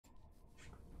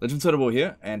Legend Total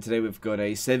here, and today we've got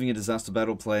a Saving a Disaster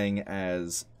battle playing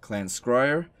as Clan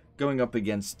Scryer, going up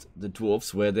against the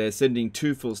Dwarfs, where they're sending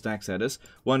two full stacks at us.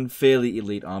 One fairly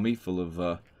elite army full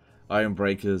of Iron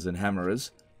Breakers and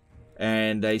Hammerers,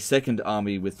 and a second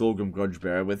army with Thorgrim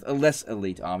Grudgebearer with a less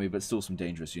elite army, but still some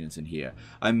dangerous units in here.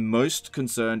 I'm most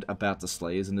concerned about the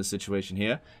Slayers in this situation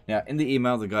here. Now, in the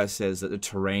email, the guy says that the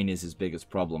terrain is his biggest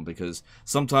problem, because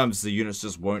sometimes the units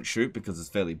just won't shoot because it's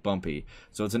fairly bumpy.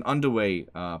 So it's an underway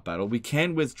battle. We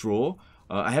can withdraw.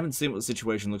 I haven't seen what the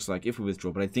situation looks like if we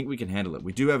withdraw, but I think we can handle it.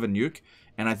 We do have a nuke,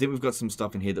 and I think we've got some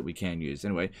stuff in here that we can use.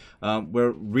 Anyway, we're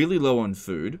really low on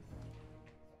food.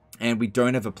 And we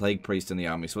don't have a Plague Priest in the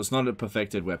army, so it's not a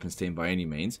perfected weapons team by any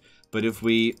means. But if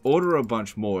we order a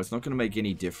bunch more, it's not going to make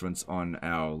any difference on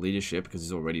our leadership because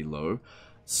it's already low.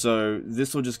 So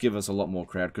this will just give us a lot more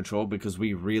crowd control because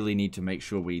we really need to make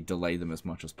sure we delay them as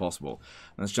much as possible.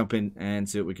 Let's jump in and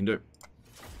see what we can do.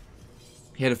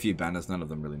 He had a few banners, none of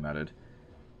them really mattered.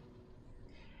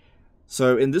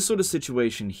 So in this sort of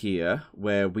situation here,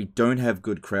 where we don't have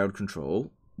good crowd control,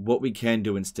 what we can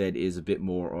do instead is a bit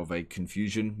more of a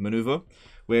confusion maneuver,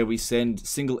 where we send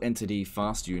single entity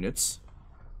fast units.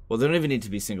 Well, they don't even need to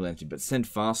be single entity, but send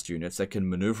fast units that can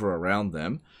maneuver around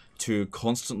them to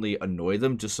constantly annoy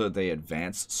them just so they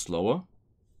advance slower,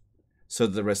 so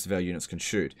that the rest of our units can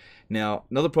shoot. Now,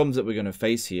 another problem that we're going to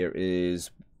face here is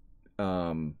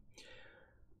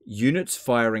units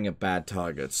firing at bad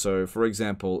targets. So, for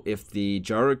example, if the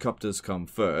gyrocopters come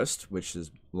first, which is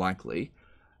likely,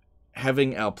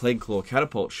 having our Plague Claw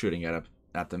catapult shooting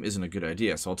at them isn't a good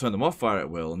idea. So I'll turn them off fire at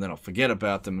will, and then I'll forget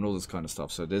about them and all this kind of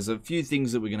stuff. So there's a few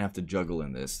things that we're going to have to juggle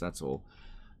in this, that's all.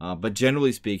 But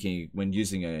generally speaking, when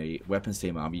using a weapons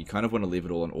team army, you kind of want to leave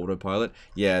it all on autopilot.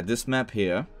 Yeah, this map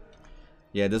here,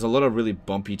 yeah, there's a lot of really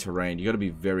bumpy terrain. You got to be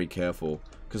very careful.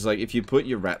 Because like if you put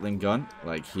your Rattling gun,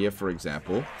 like here for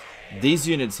example, these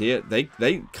units here,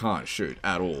 they can't shoot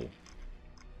at all.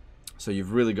 So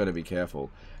you've really got to be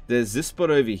careful. There's this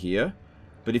spot over here,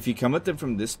 but if you come at them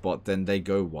from this spot, then they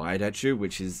go wide at you,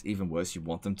 which is even worse. You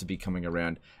want them to be coming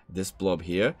around this blob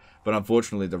here, but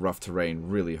unfortunately the rough terrain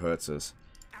really hurts us.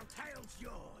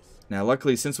 Now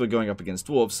luckily, since we're going up against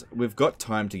dwarves, we've got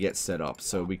time to get set up,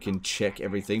 so we can check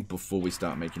everything before we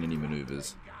start making any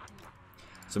maneuvers.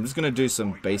 So I'm just going to do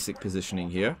some basic positioning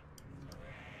here.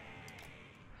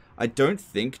 I don't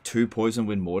think 2 Poison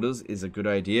Wind Mortars is a good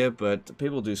idea, but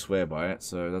people do swear by it,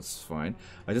 so that's fine.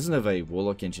 It doesn't have a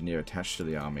Warlock Engineer attached to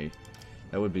the army.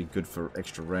 That would be good for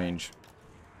extra range.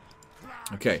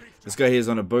 Okay, this guy here is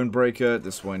on a Bone Breaker,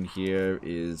 this one here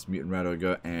is Mutant Rat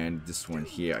Ogre, and this one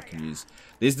here I can use.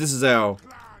 This is our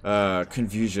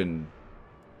confusion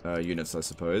units, I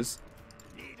suppose.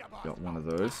 Got one of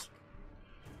those.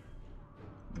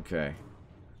 Okay.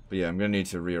 But yeah, I'm going to need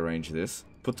to rearrange this.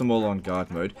 Put them all on guard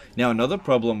mode. Now, another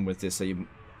problem with this that you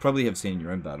probably have seen in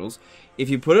your own battles, if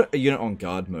you put a unit on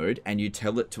guard mode and you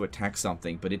tell it to attack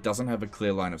something, but it doesn't have a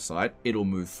clear line of sight, it'll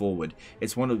move forward.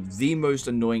 It's one of the most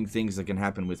annoying things that can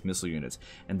happen with missile units.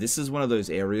 And this is one of those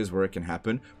areas where it can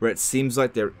happen, where it seems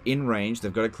like they're in range,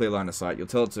 they've got a clear line of sight, you'll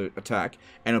tell it to attack,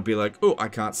 and it'll be like, oh, I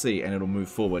can't see, and it'll move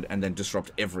forward and then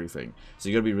disrupt everything. So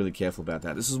you gotta be really careful about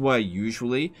that. This is why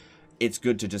usually it's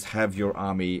good to just have your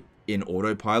army in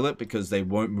autopilot, because they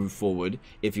won't move forward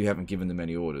if you haven't given them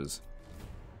any orders.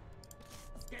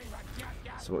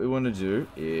 So what we want to do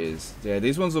is, yeah,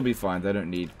 these ones will be fine, they don't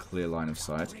need clear line of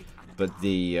sight, but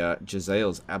the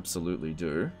Jezzails absolutely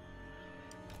do.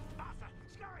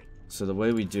 So the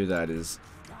way we do that is,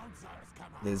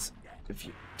 if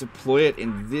you deploy it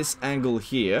in this angle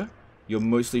here, you're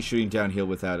mostly shooting downhill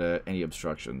without any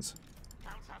obstructions.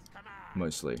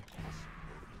 Mostly.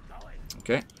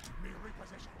 Okay.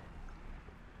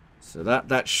 So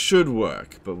that should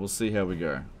work, but we'll see how we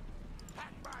go.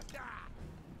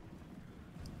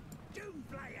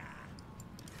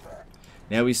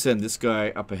 Now we send this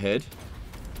guy up ahead.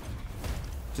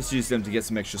 Just use them to get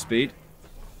some extra speed.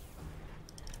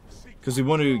 Because we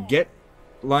want to get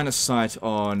line of sight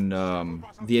on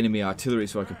the enemy artillery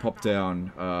so I can pop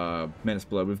down Menace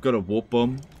Below. We've got a warp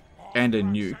bomb and a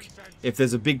nuke. If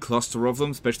there's a big cluster of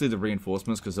them, especially the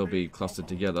reinforcements, because they'll be clustered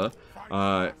together,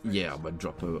 yeah, I'm gonna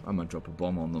drop a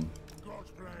bomb on them.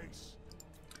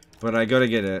 But I gotta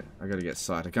get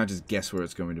sight. I can't just guess where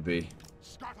it's going to be.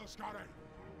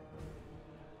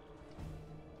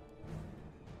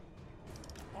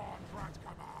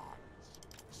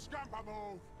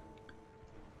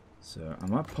 So I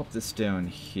might pop this down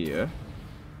here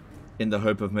in the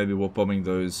hope of maybe warp bombing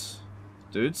those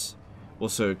dudes.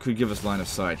 Also, it could give us line of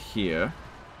sight here.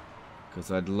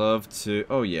 Because I'd love to...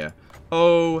 Oh, yeah.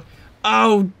 Oh,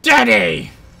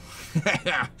 daddy!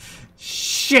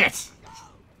 Shit! shit!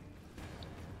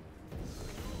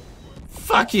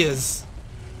 Fuck yous!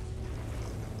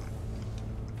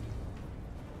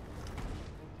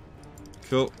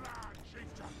 Cool.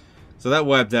 So that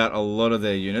wiped out a lot of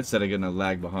their units that are going to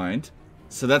lag behind.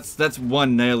 So that's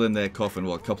one nail in their coffin.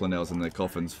 Well, a couple of nails in their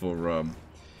coffins for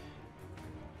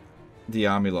the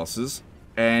army losses.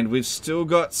 And we've still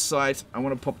got sight. I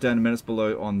want to pop down a menace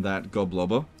below on that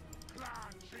goblobber.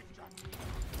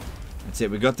 That's it.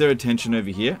 We got their attention over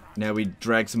here. Now we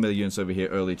drag some of the units over here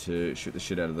early to shoot the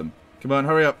shit out of them. Come on,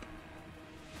 hurry up.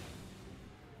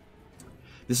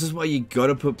 This is why you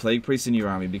gotta put Plague Priest in your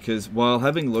army, because while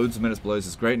having loads of Menace Blows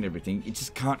is great and everything, you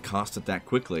just can't cast it that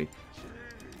quickly.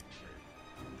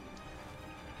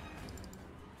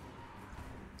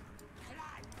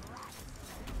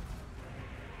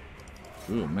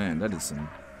 Oh man, that is some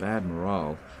bad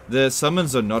morale. The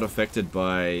summons are not affected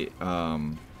by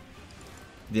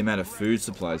the amount of food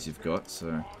supplies you've got, so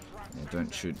yeah,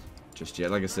 don't shoot just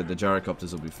yet. Like I said, the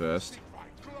gyrocopters will be first.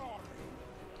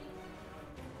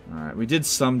 Alright, we did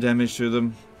some damage to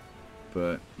them,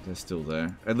 but they're still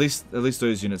there. At least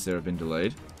those units there have been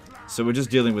delayed. So we're just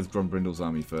dealing with Grombrindal's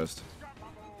army first.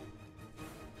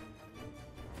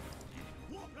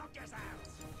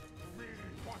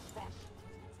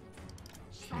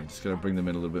 Okay, just gotta bring them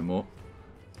in a little bit more.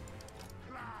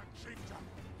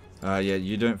 Yeah,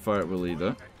 you don't fire at will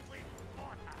either.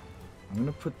 I'm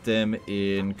gonna put them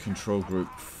in control group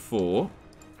 4.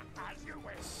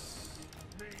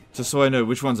 Just so I know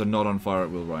which ones are not on fire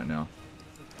at will right now.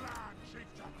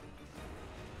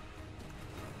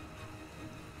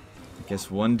 I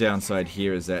guess one downside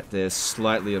here is that they're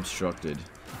slightly obstructed.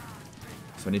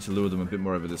 So I need to lure them a bit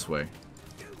more over this way.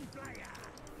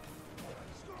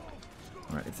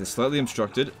 Alright, if they're slightly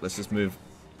obstructed, let's just move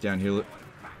down here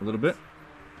a little bit.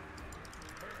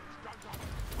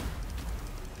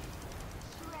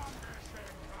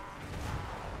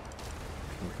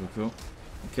 Cool.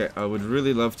 Okay, I would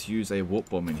really love to use a warp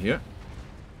bomb in here.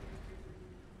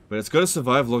 But it's got to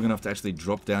survive long enough to actually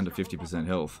drop down to 50%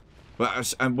 health.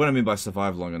 But what I mean by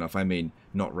survive long enough, I mean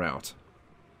not rout.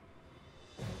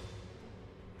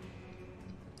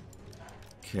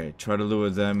 Okay, try to lure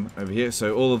them over here.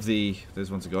 So all of those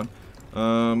ones are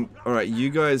gone. Alright, you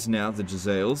guys now, the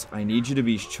Jezzails, I need you to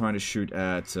be trying to shoot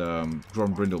at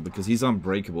Grombrindal because he's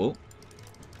unbreakable.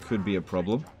 Could be a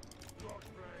problem.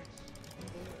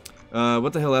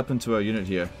 What the hell happened to our unit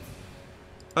here?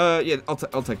 Yeah,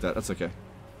 I'll take that. That's okay.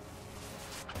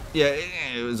 Yeah,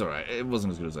 it was alright. It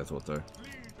wasn't as good as I thought, though.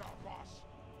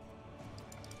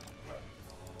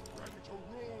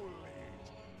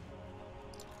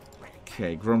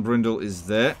 Okay, Grombrindal is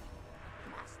there.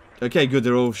 Okay, good.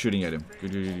 They're all shooting at him.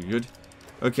 Good.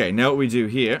 Okay, now what we do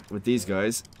here with these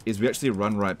guys is we actually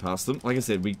run right past them. Like I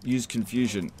said, we use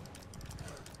confusion.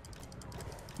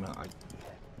 Well,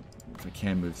 if I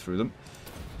can move through them.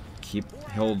 Keep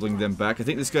holding them back. I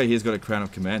think this guy here's got a Crown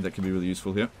of Command that could be really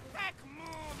useful here.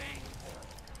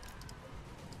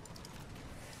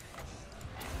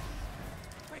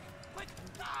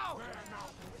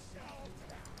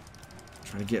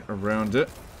 Try to get around it.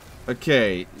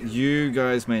 Okay, you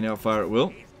guys may now fire at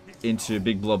will into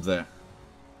Big Blob there.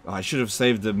 Oh, I should have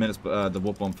saved the the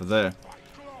warp bomb for there.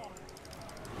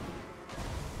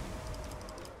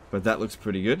 But that looks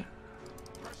pretty good.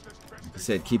 Like I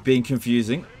said, keep being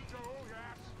confusing.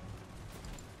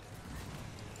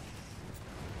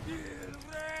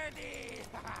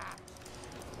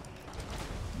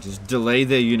 Just delay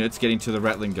their units getting to the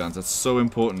rattling guns. That's so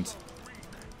important.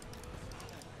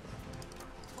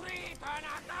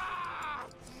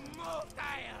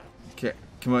 Okay,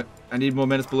 come on. I need more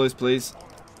menace blows, please.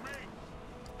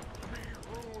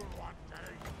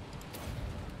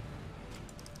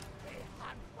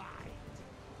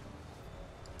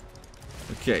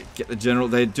 Okay, get the general.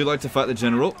 They do like to fight the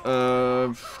general. What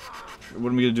am I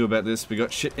going to do about this? We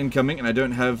got shit incoming, and I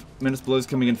don't have menace blows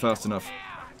coming in fast enough.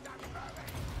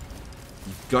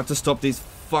 You've got to stop these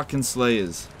fucking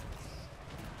slayers.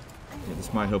 Yeah,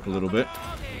 this might help a little bit.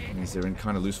 Means they're in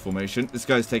kind of loose formation. This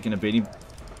guy's taking a beating.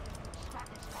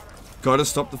 Gotta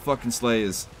stop the fucking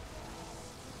slayers.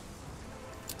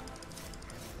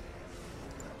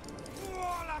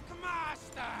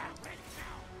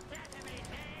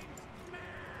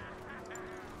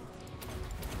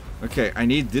 Okay, I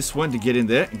need this one to get in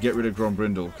there and get rid of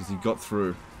Grombrindal, because he got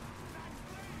through.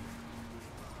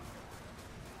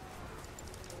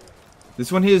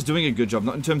 This one here is doing a good job,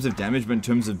 not in terms of damage, but in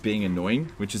terms of being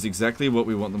annoying, which is exactly what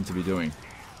we want them to be doing.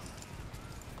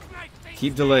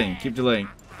 Keep delaying, keep delaying.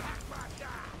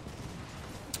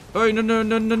 Oh,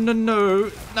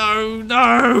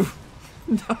 no.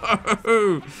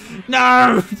 No!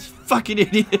 No! Fucking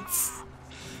idiots!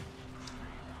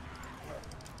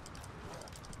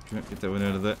 Can't get that one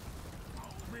out of there.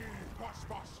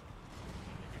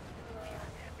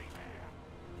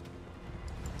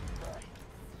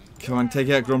 Come on, take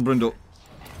out Grombrindle.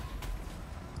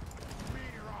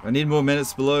 I need more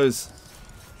minutes belows.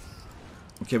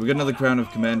 Okay, we got another Crown of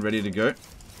Command ready to go.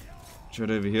 Right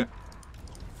over here.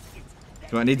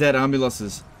 Come on, I need that army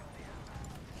losses.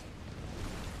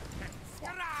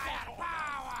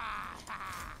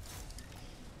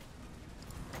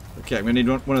 Okay, I'm gonna need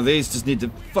one of these. Just need to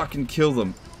fucking kill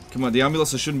them. Come on, the army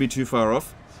losses shouldn't be too far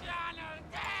off.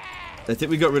 I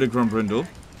think we got rid of Grombrindle.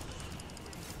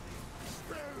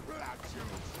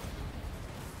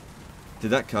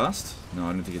 Did that cast? No,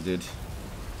 I don't think it did.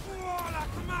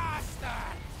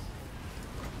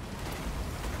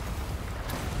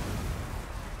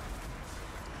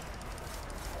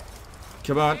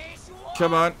 Come on.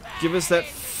 Come on. Give us that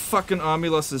fucking army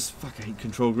losses. Fuck, I hate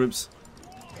control groups.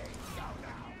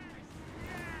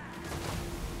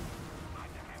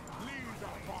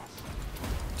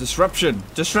 Disruption.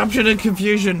 Disruption and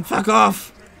confusion. Fuck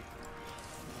off.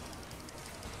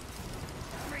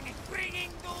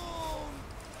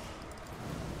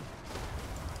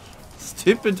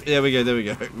 Stupid. There we go. There we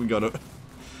go. We got it.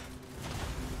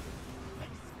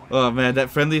 Oh man, that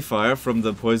friendly fire from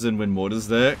the poison wind mortars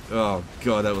there. Oh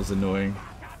god, that was annoying.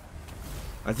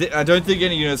 I don't think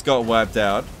any units got wiped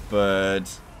out,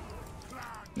 but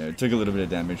you know, it took a little bit of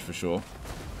damage for sure.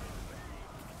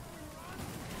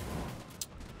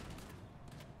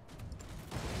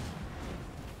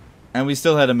 And we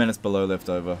still had a menace below left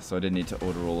over, so I didn't need to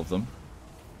order all of them.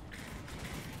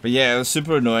 But yeah, it was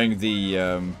super annoying.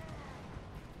 The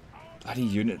bloody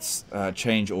units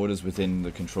change orders within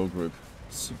the control group.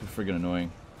 Super friggin' annoying.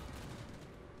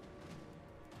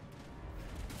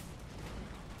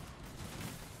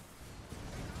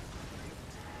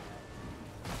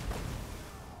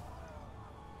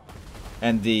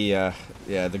 And the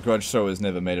yeah, the grudge throwers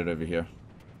never made it over here.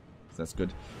 So that's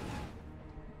good.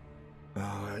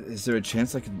 Is there a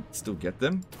chance I can still get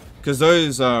them? Because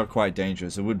those are quite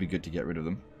dangerous. It would be good to get rid of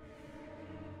them.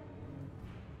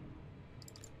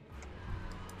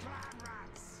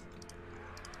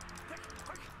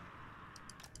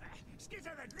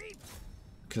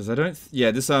 Because I don't...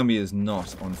 yeah, this army is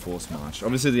not on force march.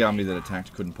 Obviously the army that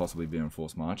attacked couldn't possibly be on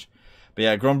force march. But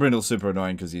yeah, Grombrindle's super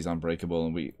annoying because he's unbreakable.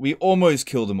 And we almost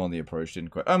killed him on the approach.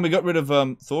 Didn't quite... and we got rid of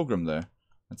Thorgrim there.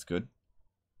 That's good.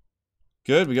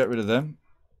 Good, we got rid of them.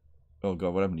 Oh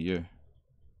god, what happened to you?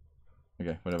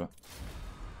 Okay, whatever.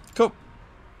 Cool.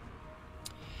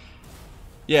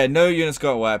 Yeah, no units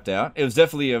got wiped out. It was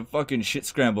definitely a fucking shit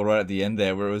scramble right at the end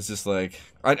there, where it was just like...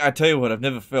 I tell you what, I've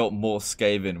never felt more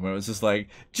Skaven, where it was just like,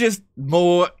 just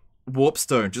more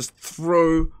Warpstone. Just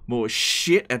throw more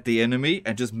shit at the enemy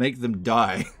and just make them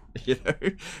die. You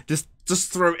know?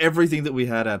 Just throw everything that we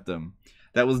had at them.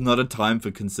 That was not a time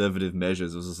for conservative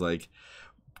measures. It was just like,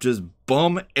 just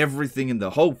bomb everything in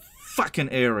the whole fucking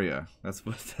area. That's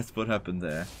what happened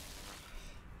there.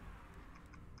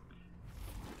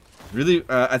 Really,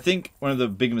 I think one of the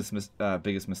biggest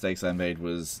mistakes I made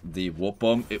was the warp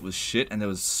bomb. It was shit, and there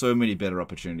was so many better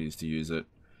opportunities to use it.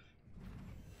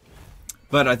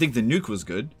 But I think the nuke was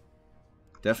good.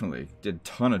 Definitely. Did a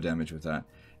ton of damage with that.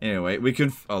 Anyway, we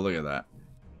can... oh, look at that.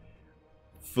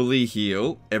 Fully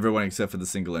heal everyone except for the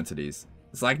single entities.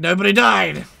 It's like, nobody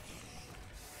died!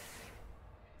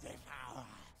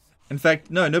 In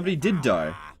fact, no, nobody did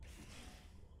die.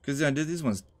 Because these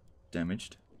ones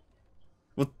damaged.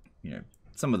 Well, you know,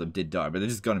 some of them did die, but they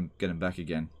just got him, get him back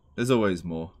again. There's always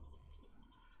more.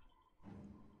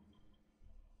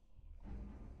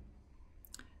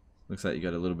 Looks like you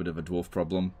got a little bit of a dwarf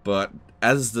problem, but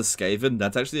as the Skaven,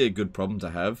 that's actually a good problem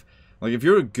to have. Like, if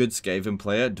you're a good Skaven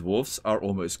player, dwarfs are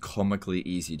almost comically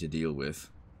easy to deal with.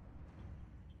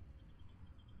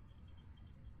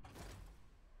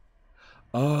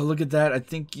 Oh, look at that. I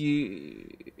think you...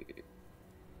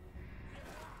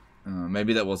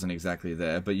 maybe that wasn't exactly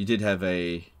there, but you did have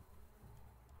a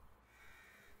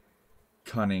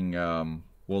cunning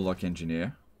warlock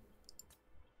engineer.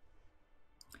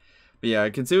 But yeah,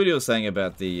 I can see what he was saying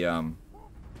about the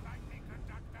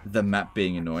map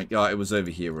being annoying. Oh, it was over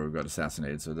here where we got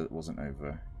assassinated, so that wasn't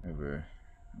over... oh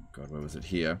god, where was it?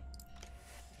 Here.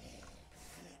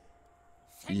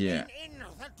 Yeah.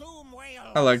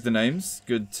 I like the names.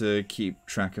 Good to keep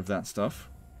track of that stuff.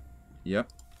 Yep.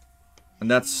 And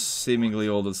that's seemingly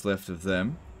all that's left of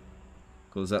them.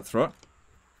 Close that throat.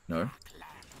 No.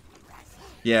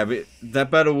 Yeah, but that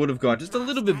battle would have gone just a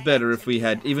little bit better if we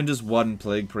had even just one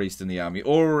Plague Priest in the army,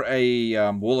 or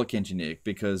a Warlock Engineer,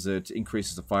 because it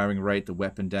increases the firing rate, the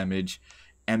weapon damage,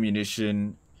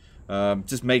 ammunition,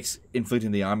 just makes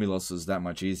inflicting the army losses that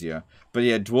much easier. But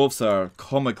yeah, Dwarfs are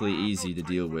comically easy to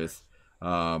deal with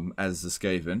as the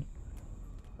Skaven.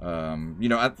 You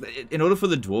know, in order for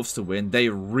the Dwarfs to win, they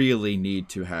really need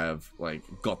to have, like,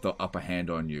 got the upper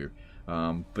hand on you.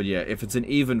 But yeah, if it's an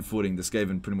even footing, the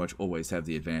Skaven pretty much always have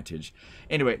the advantage.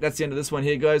 Anyway, that's the end of this one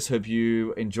here, guys. Hope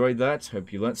you enjoyed that.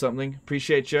 Hope you learnt something.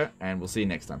 Appreciate you, and we'll see you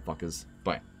next time, fuckers.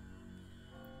 Bye.